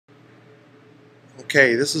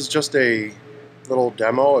Okay, this is just a little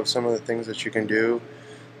demo of some of the things that you can do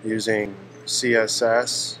using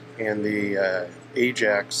CSS and the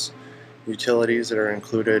Ajax utilities that are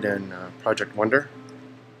included in ProjectWonder.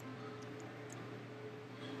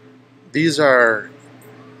 These are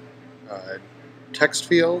uh, text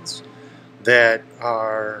fields that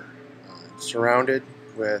are surrounded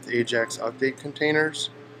with Ajax update containers,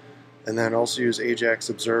 and then also use Ajax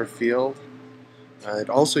observe field. It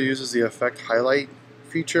also uses the effect highlight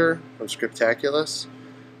feature from Scriptaculous,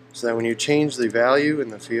 so that when you change the value in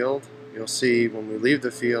the field, you'll see when we leave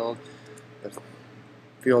the field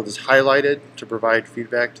is highlighted to provide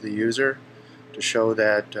feedback to the user to show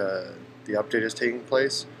that the update is taking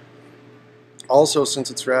place. Also,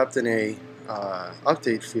 since it's wrapped in a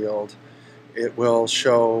update field, it will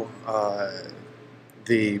show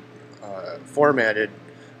the formatted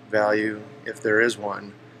value, if there is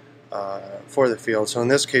one, for the field. So in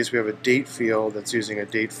this case we have a date field that's using a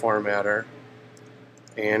date formatter,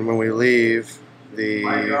 and when we leave,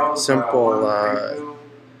 the simple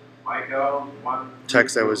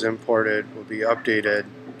text that was imported will be updated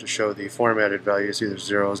to show the formatted value. See, there's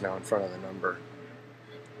zeros now in front of the number.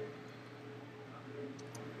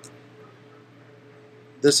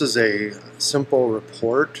 This is a simple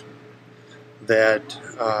report that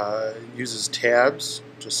uses tabs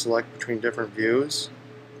to select between different views.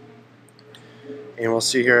 And we'll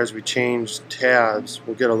see here as we change tabs,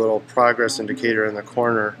 we'll get a little progress indicator in the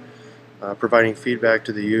corner providing feedback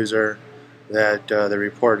to the user that the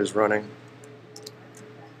report is running.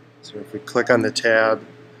 So if we click on the tab,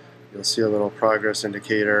 you'll see a little progress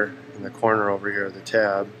indicator in the corner over here of the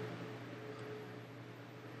tab.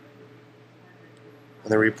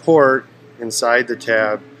 And the report inside the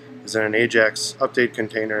tab is in an Ajax update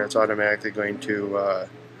container. It's automatically going to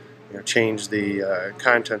change the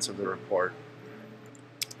contents of the report.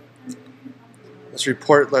 This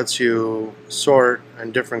report lets you sort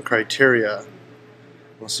on different criteria.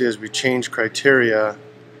 We'll see as we change criteria,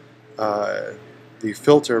 the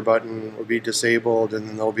filter button will be disabled, and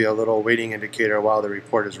then there'll be a little waiting indicator while the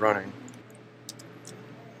report is running.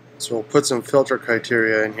 So we'll put some filter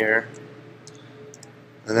criteria in here,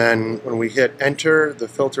 and then when we hit enter, the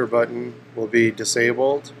filter button will be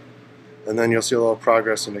disabled, and then you'll see a little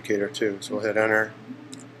progress indicator too. So we'll hit enter.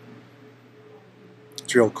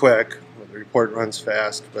 It's real quick. The report runs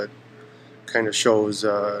fast, but kind of shows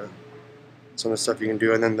some of the stuff you can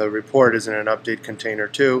do. And then the report is in an update container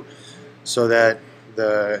too, so that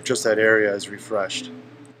just that area is refreshed.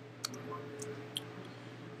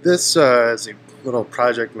 This is a little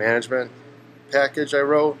project management package I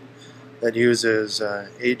wrote that uses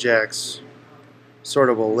Ajax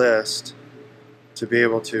sortable list to be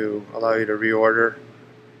able to allow you to reorder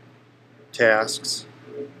tasks.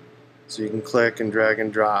 So you can click and drag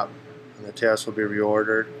and drop, and the task will be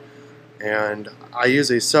reordered. And I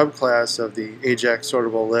use a subclass of the Ajax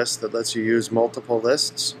sortable list that lets you use multiple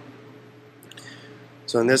lists.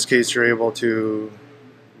 So in this case, you're able to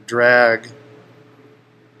drag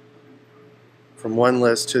from one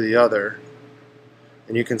list to the other,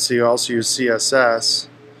 and you can see you also use CSS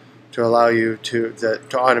to allow you to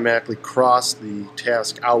automatically cross the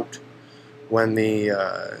task out when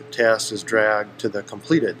the task is dragged to the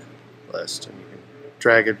completed list, and you can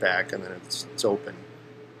drag it back, and then it's open.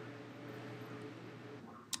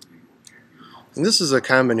 And this is a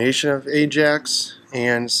combination of Ajax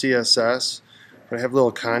and CSS. I have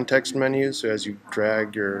little context menus, so as you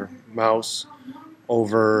drag your mouse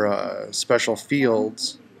over special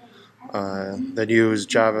fields that use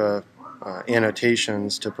Java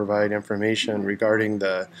annotations to provide information regarding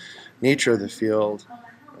the nature of the field,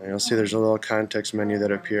 you'll see there's a little context menu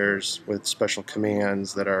that appears with special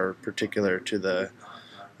commands that are particular to the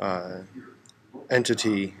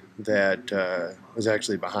entity that is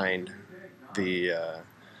actually behind the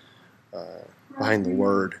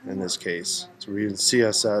word in this case. So we're using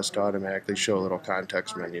CSS to automatically show little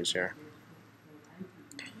context menus here.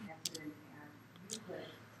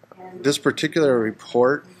 This particular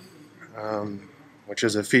report, which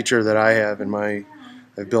is a feature that I've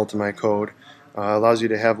built in my code, allows you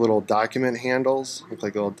to have little document handles, look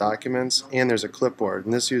like little documents, and there's a clipboard.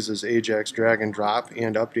 And this uses Ajax drag and drop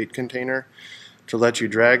and update container to let you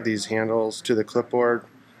drag these handles to the clipboard,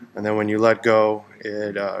 and then when you let go,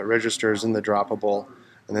 it registers in the droppable,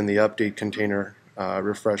 and then the update container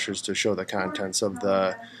refreshes to show the contents of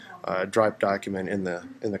the drop document in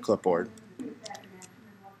the clipboard.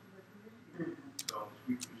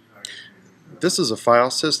 This is a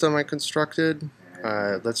file system I constructed.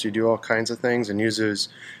 It lets you do all kinds of things and uses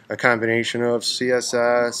a combination of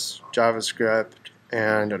CSS, JavaScript,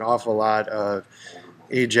 and an awful lot of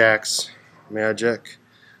Ajax magic.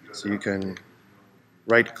 So you can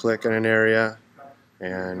right click in an area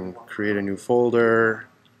and create a new folder,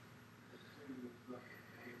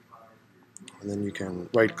 and then you can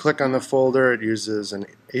right click on the folder. It uses an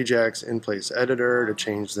Ajax in-place editor to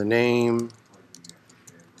change the name,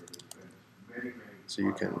 so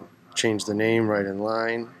you can change the name right in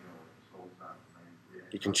line.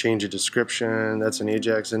 You can change a description. That's an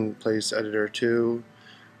Ajax in-place editor too.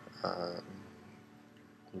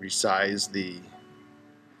 Resize the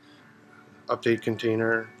update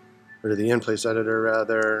container, or the in-place editor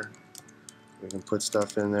rather. We can put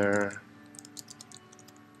stuff in there.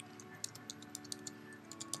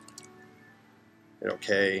 Hit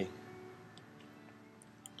OK.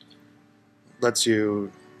 Lets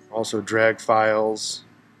you also drag files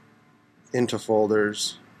into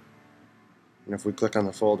folders. And if we click on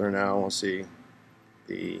the folder now, we'll see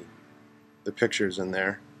the pictures in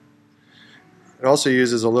there. It also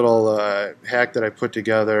uses a little hack that I put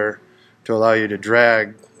together to allow you to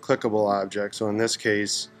drag clickable objects. So in this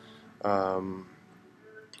case,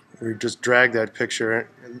 we just drag that picture,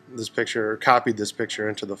 or copied this picture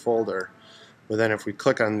into the folder. But then if we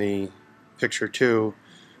click on the picture too,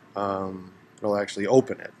 it'll actually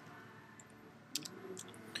open it.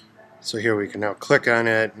 So here we can now click on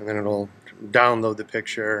it, and then it'll download the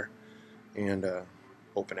picture and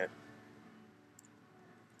open it.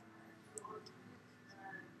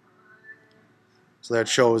 So that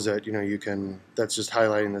shows that you can. That's just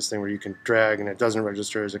highlighting this thing where you can drag, and it doesn't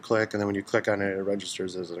register as a click, and then when you click on it, it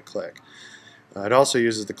registers as a click. It also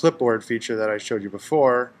uses the clipboard feature that I showed you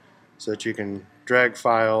before, so that you can drag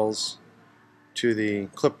files to the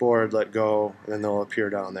clipboard, let go, and then they'll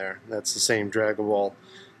appear down there. That's the same draggable.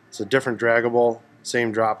 It's a different draggable,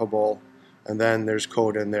 same droppable, and then there's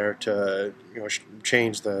code in there to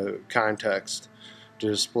change the context to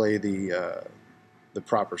display the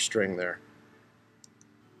proper string there.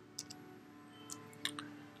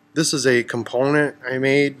 This is a component I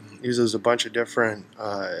made. It uses a bunch of different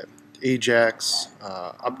Ajax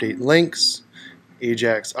update links,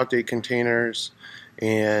 Ajax update containers,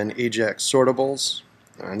 and Ajax sortables.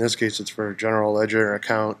 In this case, it's for general ledger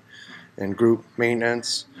account and group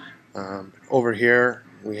maintenance. Over here,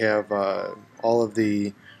 we have all of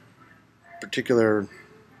the particular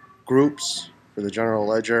groups for the general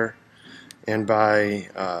ledger, and we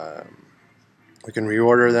can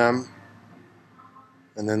reorder them,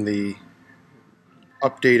 and then the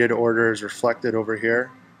updated order is reflected over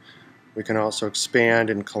here. We can also expand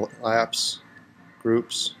and collapse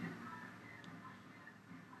groups.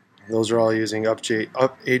 Those are all using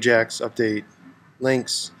Ajax update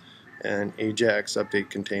links and Ajax update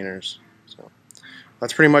containers. So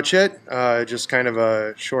that's pretty much it. Just kind of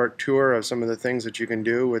a short tour of some of the things that you can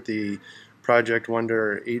do with the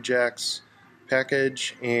ProjectWonder Ajax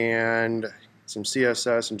package and some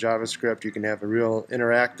CSS and JavaScript. You can have a real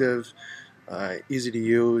interactive, easy to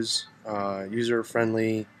use,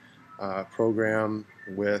 user-friendly program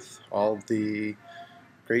with all the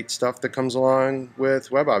great stuff that comes along with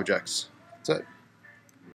web objects. That's it.